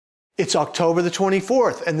It's October the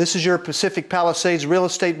 24th, and this is your Pacific Palisades real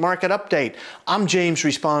estate market update. I'm James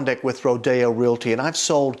Respondek with Rodeo Realty, and I've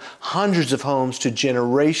sold hundreds of homes to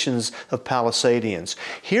generations of Palisadians.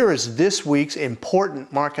 Here is this week's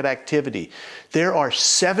important market activity. There are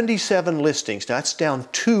 77 listings. That's down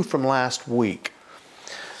 2 from last week.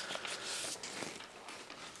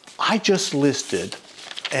 I just listed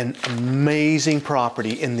an amazing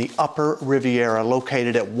property in the Upper Riviera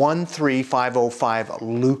located at 13505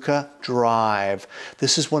 Luca Drive.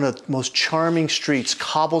 This is one of the most charming streets,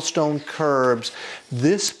 cobblestone curbs.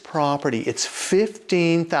 This property, it's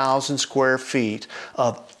 15,000 square feet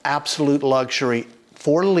of absolute luxury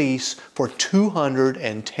for lease for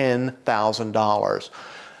 $210,000.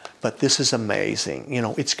 But this is amazing. You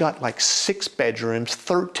know, it's got like 6 bedrooms,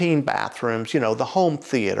 13 bathrooms, you know, the home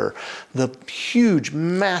theater, the huge,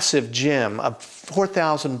 massive gym, a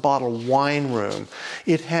 4,000 bottle wine room.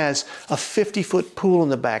 It has a 50-foot pool in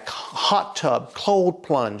the back, hot tub, cold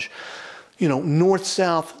plunge, you know,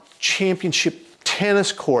 north-south championship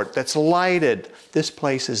tennis court that's lighted. This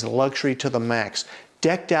place is luxury to the max.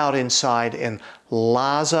 Decked out inside in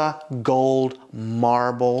Laza gold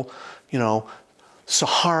marble, you know,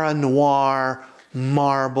 Sahara Noir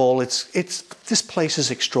marble. This place is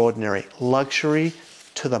extraordinary. Luxury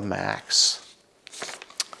to the max.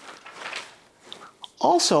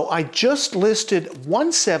 Also, I just listed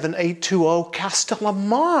 17820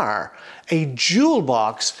 Castellammare, a jewel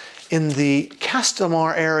box in the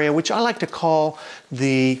Castellammare area, which I like to call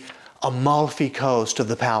the Amalfi Coast of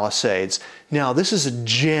the Palisades. Now, this is a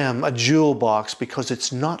gem, a jewel box, because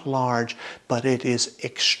it's not large, but it is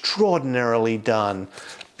extraordinarily done.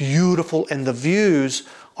 Beautiful, and the views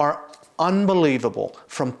are unbelievable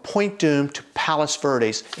from Point Dume to Palos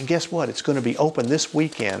Verdes. And guess what? It's going to be open this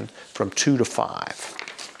weekend from 2 to 5.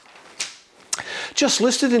 Just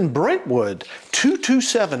listed in Brentwood,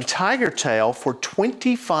 227 Tigertail for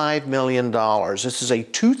 $25 million. This is a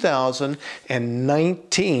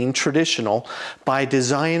 2019 traditional by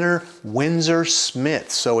designer Windsor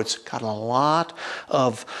Smith. So it's got a lot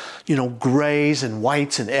of, you know, grays and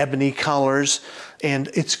whites and ebony colors. And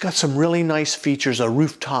it's got some really nice features, a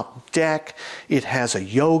rooftop deck. It has a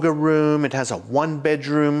yoga room. It has a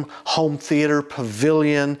 1-bedroom home theater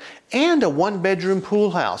pavilion and a 1-bedroom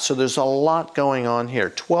pool house. So there's a lot going on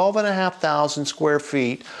here. 12,500 square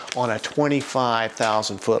feet on a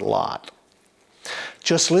 25,000-foot lot.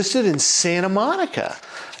 Just listed in Santa Monica,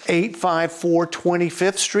 854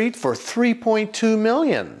 25th Street for $3.2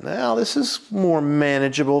 million. Now, this is more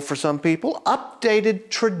manageable for some people.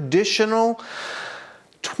 Updated, traditional,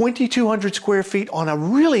 2,200 square feet on a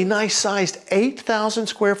really nice sized 8,000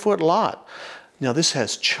 square foot lot. Now, this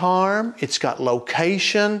has charm, it's got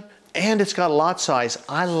location, and it's got lot size.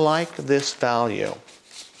 I like this value.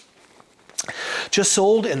 Just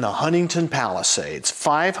sold in the Huntington Palisades,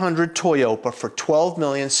 500 Toyota for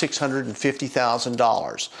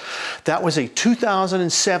 $12,650,000. That was a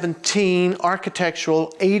 2017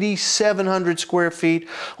 architectural 8,700 square feet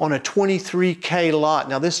on a 23K lot.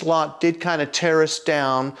 Now, this lot did kind of terrace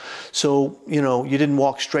down, so you know you didn't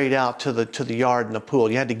walk straight out to the yard and the pool.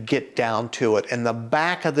 You had to get down to it, and the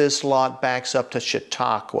back of this lot backs up to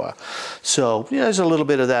Chautauqua. So you know, there's a little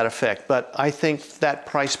bit of that effect, but I think that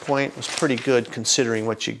price point was pretty good considering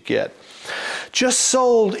what you get. Just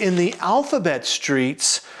sold in the Alphabet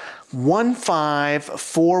Streets,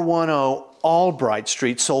 15410 Albright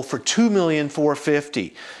Street, sold for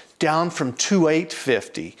 $2,450,000, down from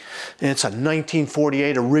 $2,850,000. And it's a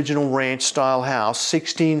 1948 original ranch style house,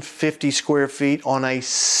 1,650 square feet on a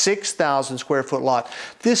 6,000 square foot lot.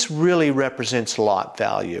 This really represents lot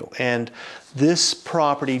value, and this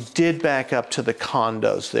property did back up to the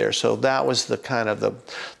condos there, so that was the kind of the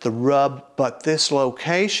rub. But this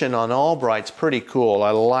location on Albright's pretty cool.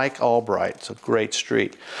 I like Albright. It's a great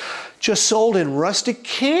street. Just sold in Rustic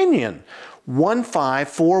Canyon,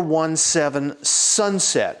 15417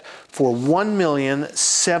 Sunset for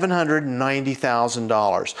 $1,790,000.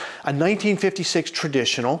 A 1956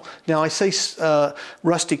 traditional. Now, I say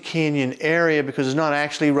Rustic Canyon area because it's not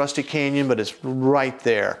actually Rustic Canyon, but it's right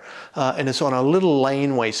there. And it's on a little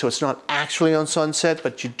laneway, so it's not actually on Sunset,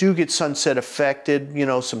 but you do get sunset affected, you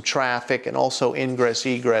know, some traffic and also ingress,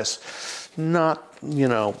 egress. Not, you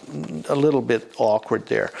know, a little bit awkward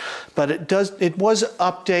there. But it was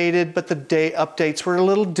updated, but the updates were a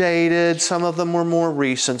little dated. Some of them were more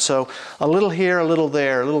recent. So a little here, a little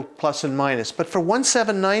there, a little plus and minus. But for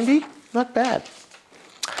 $1,790, not bad.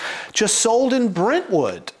 Just sold in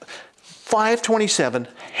Brentwood, 527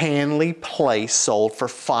 Hanley Place sold for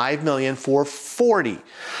 $5,440,000.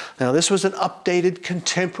 Now this was an updated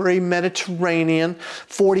contemporary Mediterranean,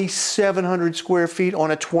 4,700 square feet on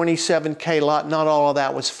a 27K lot. Not all of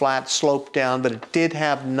that was flat, sloped down, but it did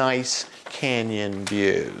have nice canyon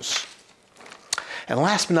views. And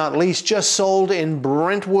last but not least, just sold in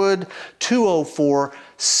Brentwood, 204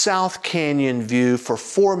 South Canyon View for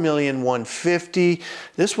 $4,150,000.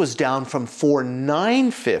 This was down from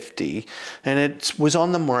 $4,950,000, and it was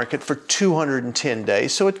on the market for 210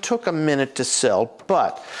 days, so it took a minute to sell.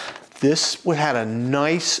 But this had a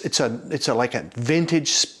nice, it's like a vintage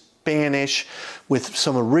Spanish with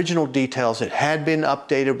some original details. It had been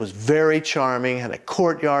updated, was very charming, had a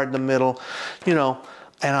courtyard in the middle, you know.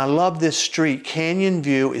 And I love this street. Canyon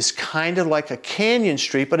View is kind of like a canyon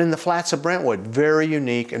street, but in the flats of Brentwood. Very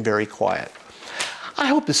unique and very quiet. I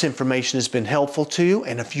hope this information has been helpful to you.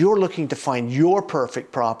 And if you're looking to find your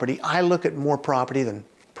perfect property, I look at more property than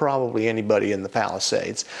probably anybody in the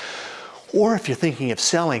Palisades. Or if you're thinking of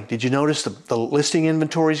selling, did you notice the listing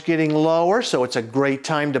inventory is getting lower? So it's a great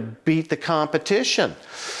time to beat the competition.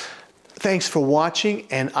 Thanks for watching,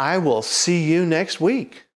 and I will see you next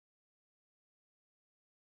week.